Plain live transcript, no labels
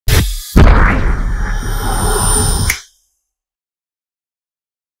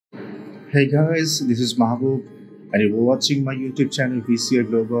Hey guys, this is Mahbub and you're watching my YouTube channel VCR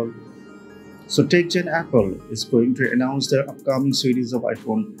Global. So TechGen Apple is going to announce their upcoming series of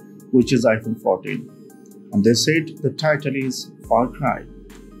iPhone, which is iPhone 14. And they said the title is Far Cry.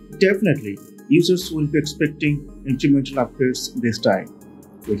 Definitely, users will be expecting incremental upgrades this time.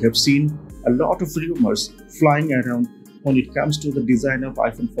 We have seen a lot of rumors flying around when it comes to the design of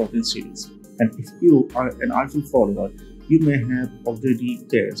iPhone 14 series. And if you are an iPhone follower, you may have already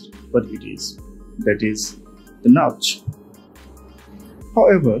guessed what it is. That is the notch.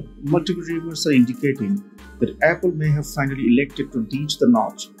 However, multiple rumors are indicating that Apple may have finally elected to ditch the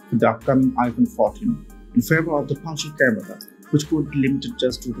notch for the upcoming iPhone 14 in favor of the punctual camera, which could be limited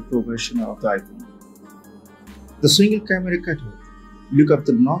just to the progression of the iPhone. The single camera cutout look of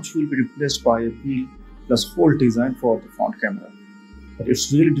the notch will be replaced by a peel plus hole design for the front camera. But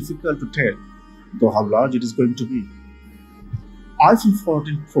it's really difficult to tell, though, how large it is going to be. iPhone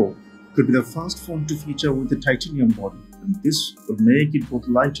 14 Pro could be the first phone to feature with a titanium body, and this would make it both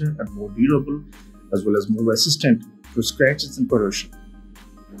lighter and more durable, as well as more resistant to scratches and corrosion.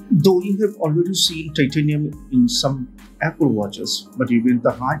 Though you have already seen titanium in some Apple watches, but even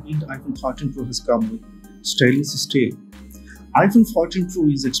the high-end iPhone 14 Pro has come with stainless steel. iPhone 14 Pro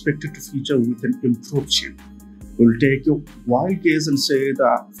is expected to feature with an improved chip. We'll take a wild guess and say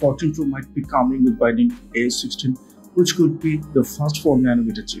the 14 Pro might be coming with Bionic A16, which could be the first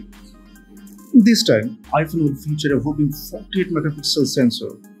 4nm chip. This time, iPhone will feature a whopping 48 megapixel sensor,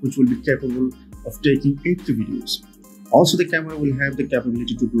 which will be capable of taking 8K videos. Also, the camera will have the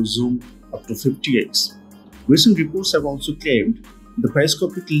capability to do zoom up to 50x. Recent reports have also claimed the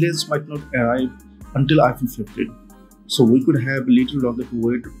periscopic lens might not arrive until iPhone 15, so we could have a little longer to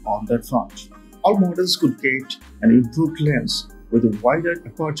wait on that front. All models could get an improved lens with a wider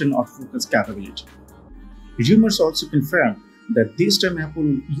aperture and autofocus capability. Rumors also confirm that this time Apple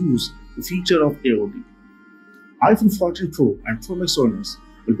will use the feature of AOD. iPhone 14 Pro and Pro Max owners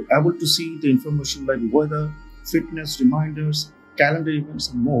will be able to see the information like weather, fitness reminders, calendar events,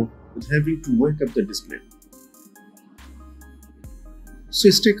 and more without having to wake up the display. So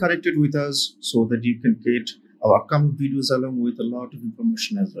stay connected with us so that you can get our upcoming videos along with a lot of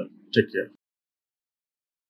information as well. Take care.